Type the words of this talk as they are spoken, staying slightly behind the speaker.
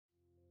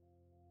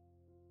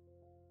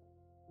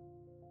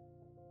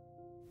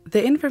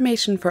The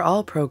Information for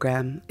All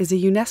program is a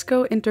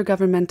UNESCO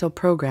intergovernmental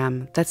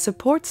program that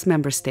supports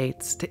member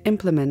states to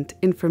implement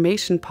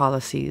information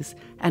policies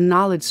and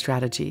knowledge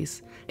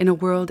strategies in a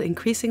world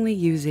increasingly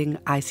using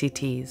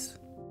ICTs.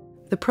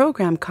 The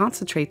program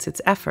concentrates its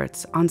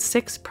efforts on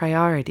 6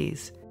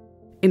 priorities: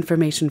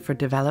 information for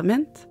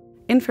development,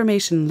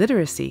 information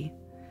literacy,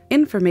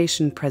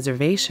 information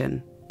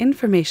preservation,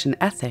 information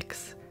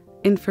ethics,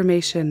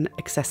 information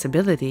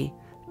accessibility,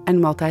 and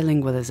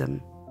multilingualism.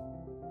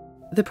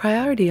 The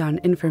priority on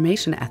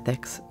information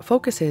ethics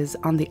focuses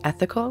on the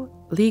ethical,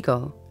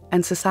 legal,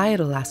 and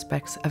societal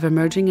aspects of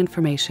emerging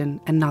information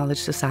and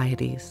knowledge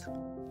societies.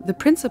 The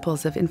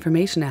principles of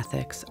information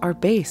ethics are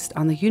based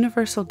on the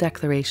Universal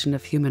Declaration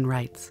of Human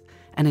Rights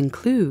and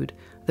include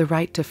the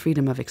right to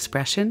freedom of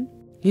expression,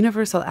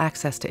 universal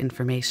access to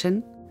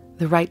information,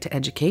 the right to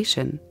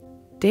education,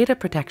 data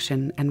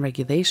protection and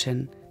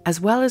regulation,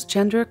 as well as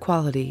gender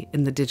equality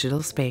in the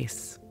digital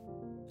space.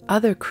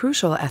 Other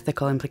crucial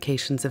ethical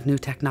implications of new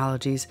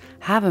technologies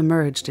have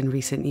emerged in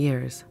recent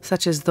years,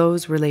 such as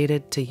those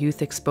related to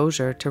youth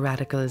exposure to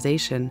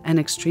radicalization and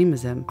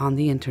extremism on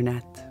the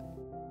Internet.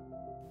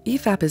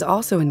 IFAP is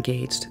also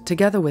engaged,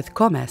 together with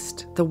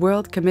COMEST, the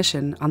World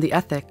Commission on the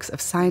Ethics of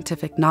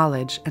Scientific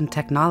Knowledge and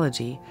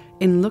Technology,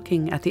 in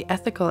looking at the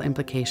ethical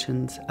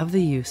implications of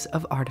the use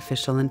of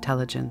artificial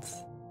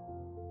intelligence.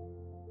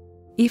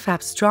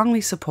 IFAP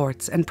strongly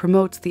supports and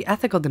promotes the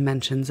ethical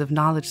dimensions of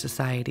knowledge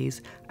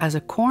societies as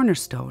a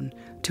cornerstone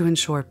to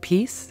ensure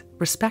peace,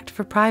 respect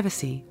for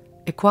privacy,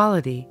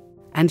 equality,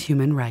 and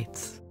human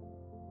rights.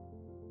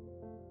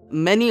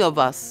 Many of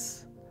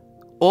us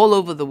all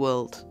over the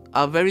world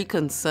are very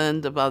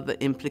concerned about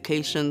the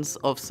implications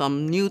of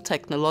some new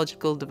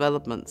technological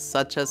developments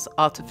such as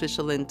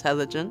artificial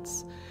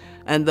intelligence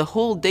and the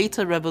whole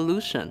data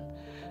revolution,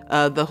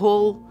 the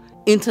whole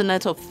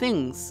Internet of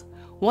Things.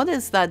 What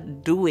is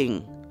that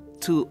doing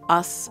to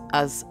us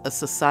as a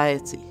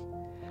society?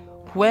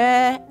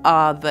 Where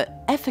are the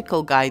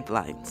ethical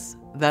guidelines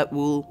that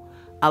will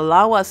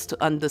allow us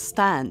to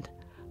understand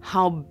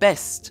how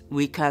best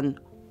we can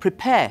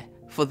prepare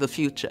for the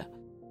future?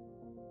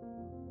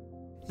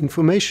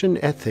 Information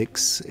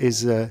ethics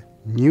is a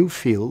new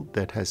field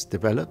that has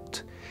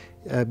developed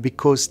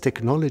because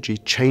technology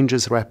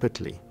changes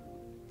rapidly.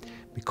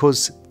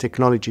 Because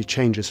technology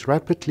changes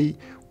rapidly,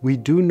 we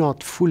do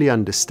not fully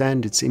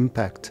understand its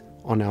impact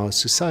on our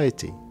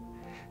society.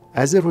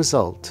 As a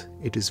result,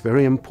 it is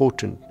very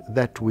important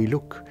that we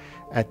look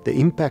at the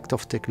impact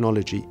of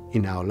technology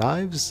in our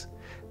lives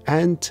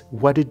and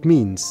what it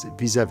means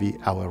vis-à-vis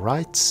our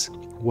rights,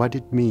 what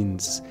it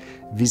means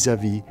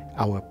vis-à-vis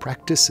our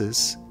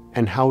practices,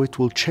 and how it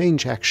will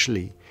change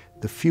actually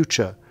the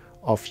future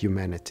of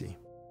humanity.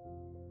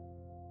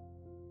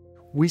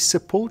 We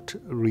support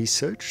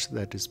research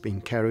that is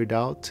being carried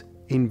out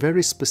in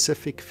very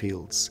specific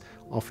fields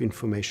of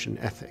information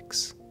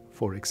ethics.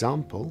 For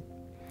example,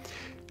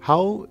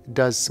 how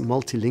does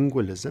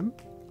multilingualism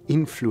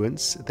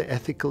influence the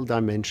ethical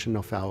dimension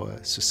of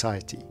our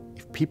society?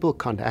 If people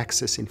can't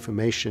access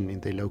information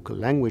in their local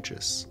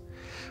languages,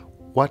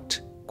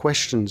 what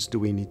questions do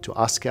we need to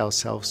ask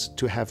ourselves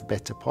to have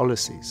better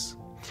policies?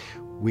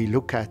 We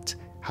look at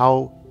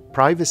how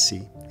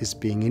privacy is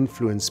being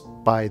influenced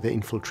by the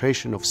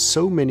infiltration of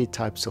so many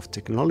types of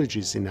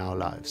technologies in our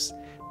lives.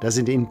 Does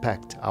it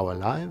impact our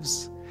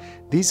lives?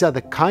 These are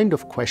the kind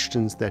of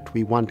questions that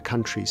we want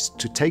countries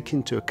to take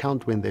into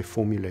account when they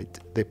formulate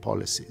their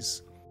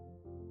policies.